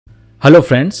Hello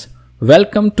friends,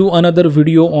 welcome to another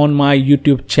video on my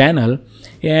YouTube channel.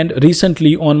 And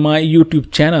recently on my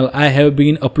YouTube channel I have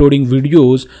been uploading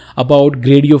videos about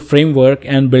Gradio framework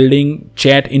and building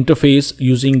chat interface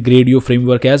using Gradio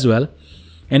framework as well.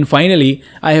 And finally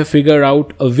I have figured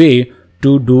out a way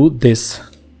to do this.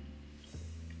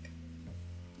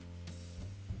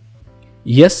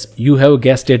 Yes, you have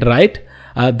guessed it right.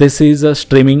 This is a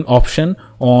streaming option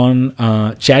on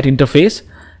chat interface,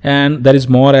 and there is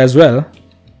more as well.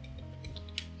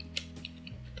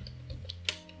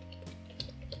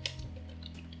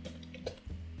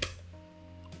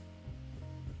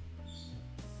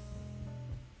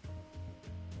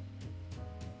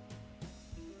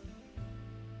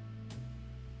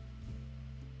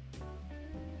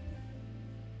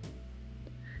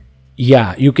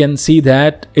 Yeah, you can see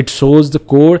that it shows the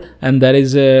code and there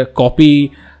is a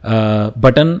copy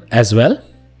button as well.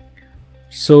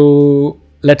 So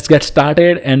let's get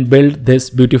started and build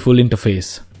this beautiful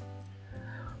interface.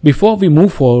 Before we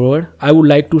move forward, I would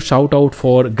like to shout out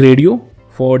for Gradio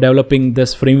for developing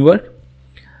this framework.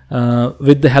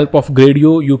 With the help of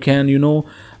Gradio, you can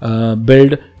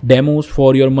build demos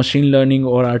for your machine learning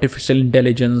or artificial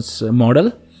intelligence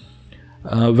model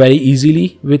very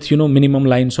easily with minimum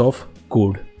lines of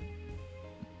code.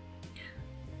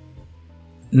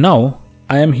 Now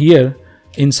I am here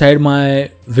inside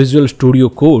my Visual Studio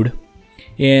Code,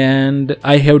 and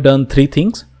I have done three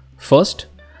things. First,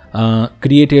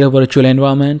 created a virtual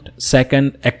environment.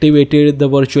 Second, activated the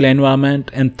virtual environment.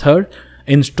 And third,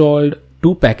 installed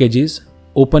two packages,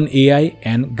 Openai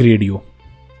and Gradio.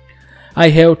 I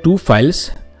have two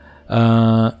files,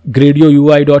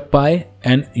 GradioUI.py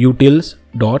and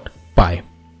utils.py.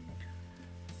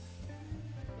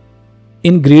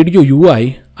 In Gradio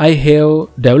UI, I have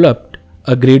developed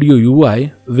a Gradio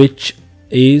UI which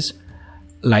is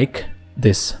like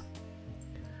this.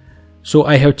 So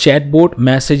I have chatbot,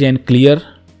 message and clear.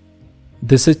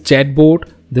 This is chatbot,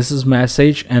 this is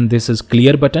message, and this is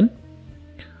clear button.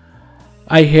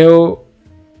 I have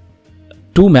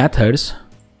two methods.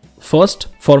 First,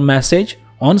 for message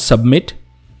on submit,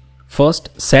 first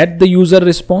set the user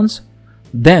response,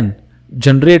 then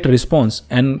generate response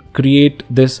and create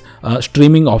this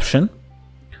streaming option.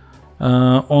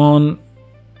 On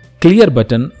clear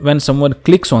button, when someone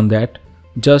clicks on that,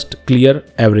 just clear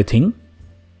everything.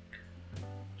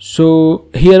 So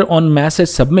here on message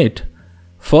submit,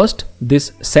 first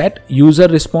this set user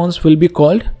response will be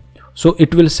called. So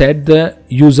it will set the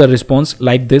user response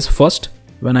like this. First,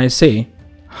 when I say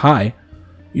hi,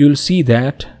 you'll see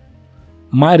that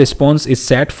my response is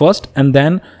set first, and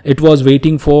then it was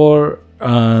waiting for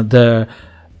the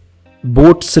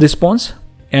bot's response,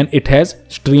 and it has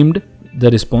streamed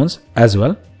the response as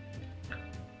well.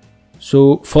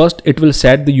 So first it will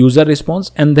set the user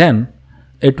response, and then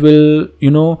it will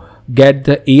get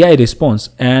the AI response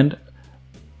and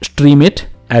stream it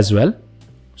as well.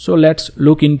 So let's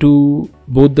look into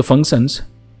both the functions.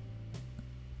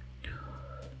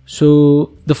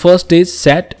 So the first is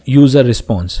set user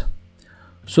response.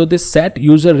 So this set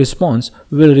user response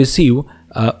will receive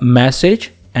a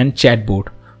message and chatbot.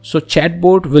 So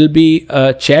chatbot will be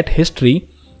a chat history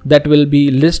that will be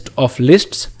list of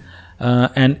lists,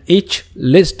 and each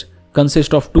list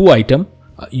consists of two items,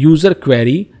 user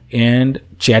query and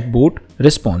chatbot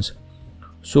response.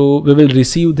 So we will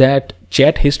receive that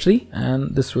chat history,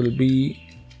 and this will be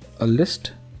a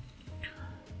list.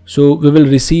 So we will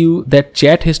receive that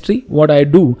chat history. What I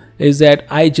do is that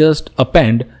I just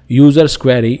append user's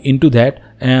query into that,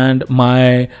 and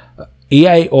my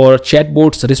AI or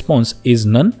chatbot's response is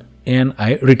none, and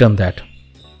I return that.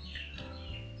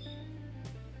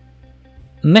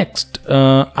 Next,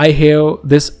 I have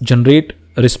this generate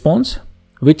response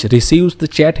which receives the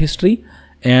chat history,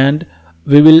 and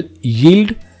we will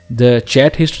yield the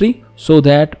chat history so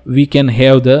that we can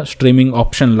have the streaming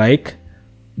option like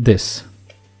this.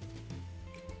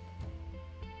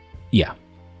 Yeah.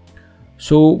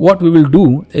 So what we will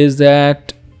do is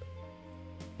that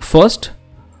first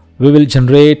we will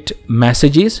generate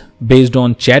messages based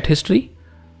on chat history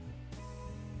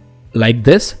like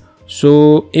this.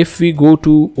 So if we go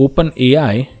to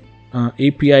Openai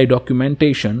API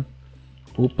documentation,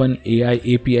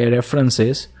 Openai API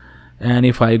references, and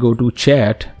if I go to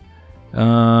chat,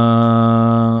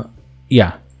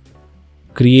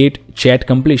 create chat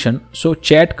completion. So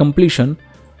chat completion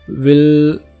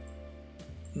will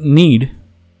need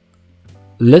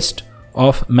list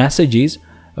of messages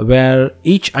where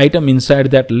each item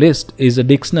inside that list is a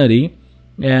dictionary,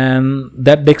 and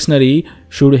that dictionary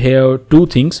should have two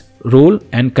things, role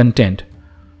and content.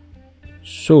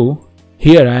 So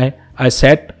here I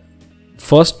set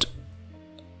first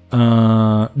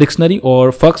dictionary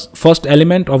or first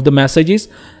element of the messages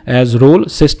as role,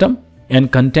 system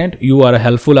and content. You are a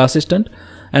helpful assistant.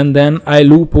 And then I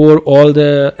loop over all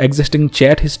the existing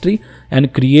chat history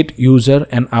and create user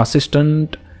and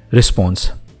assistant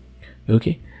response.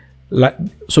 Okay,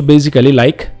 so basically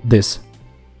like this.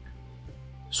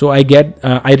 So I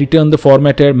return the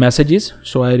formatted messages.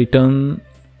 So I return,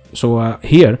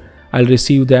 here I'll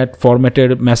receive that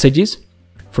formatted messages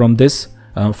from this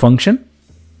function.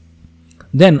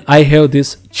 Then I have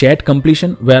this chat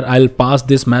completion where I'll pass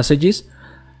these messages.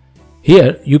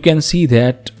 Here you can see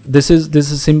that this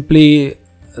is simply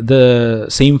the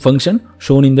same function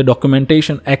shown in the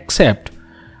documentation, except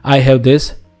I have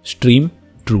this stream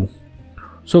true.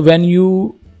 So when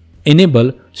you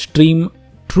enable stream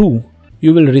true,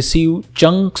 you will receive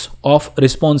chunks of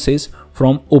responses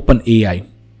from OpenAI.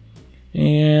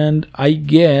 And I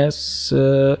guess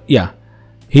yeah,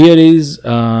 here is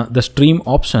the stream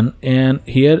option, and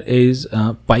here is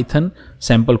Python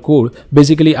sample code.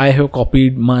 Basically I have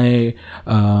copied my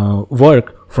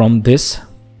work from this.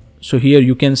 So here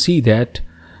you can see that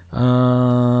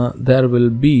there will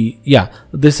be, yeah,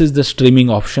 this is the streaming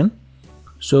option.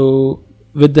 So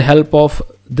with the help of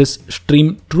this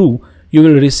stream true, you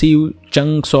will receive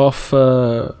chunks of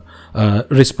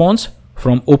response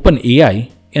from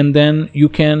OpenAI, and then you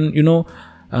can, you know,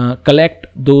 collect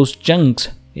those chunks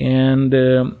and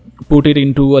put it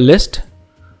into a list.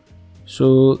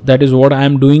 So that is what I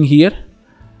am doing here.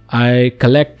 I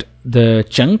collect the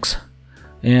chunks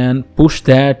and push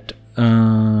that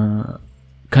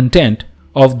content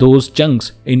of those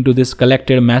chunks into this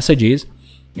collected messages,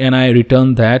 and I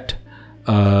return that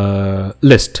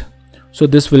list. So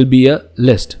this will be a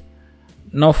list.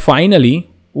 Now finally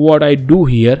what I do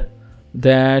here,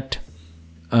 that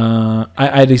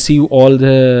I receive all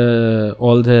the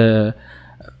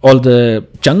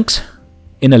chunks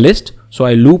in a list. So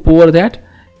I loop over that,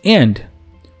 and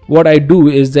what I do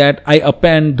is that I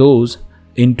append those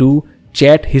into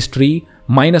chat history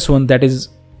 -1, that is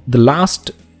the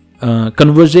last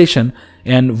conversation,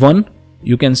 and 1,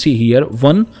 you can see here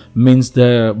 1 means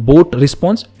the bot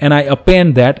response, and I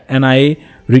append that and I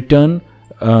return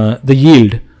the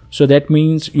yield. So that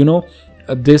means, you know,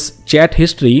 this chat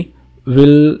history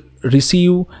will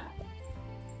receive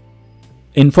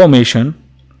information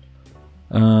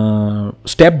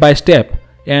step by step,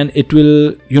 and it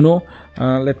will, you know,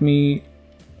 let me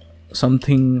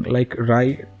something like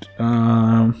write,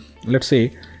 let's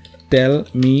say, tell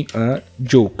me a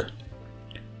joke.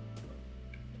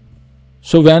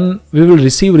 So when we will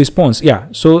receive response, yeah,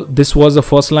 so this was the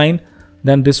first line,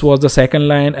 then this was the second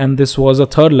line, and this was the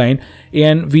third line,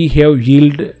 and we have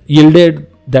yielded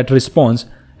that response,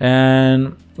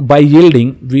 and by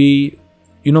yielding we,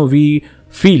 you know, we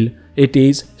feel it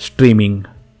is streaming.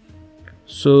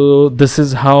 So this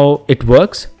is how it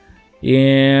works,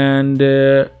 and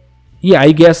yeah,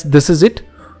 I guess this is it.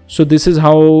 So this is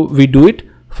how we do it.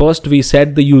 First we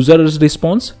set the user's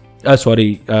response,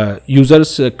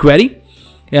 user's query,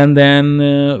 and then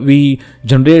we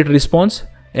generate response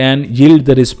and yield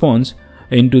the response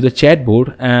into the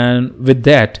chatbot, and with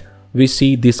that we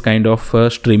see this kind of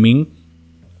streaming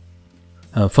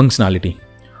functionality.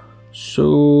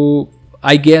 So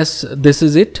I guess this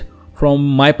is it from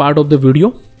my part of the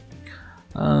video.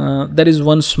 There is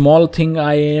one small thing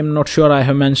I am not sure I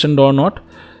have mentioned or not.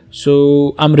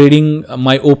 So I'm reading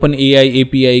my OpenAI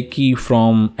API key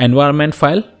from environment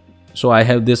file. So I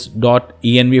have this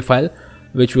 .env file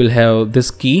which will have this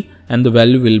key, and the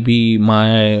value will be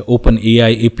my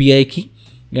OpenAI API key.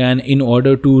 And in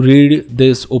order to read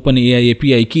this OpenAI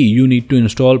API key, you need to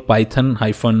install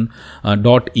python-env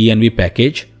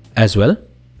package as well.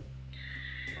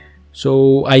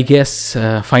 So I guess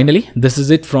finally this is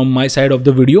it from my side of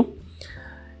the video.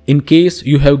 In case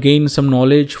you have gained some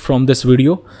knowledge from this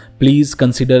video, please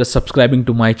consider subscribing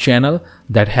to my channel.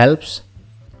 That helps.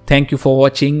 Thank you for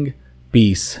watching.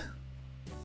 Peace.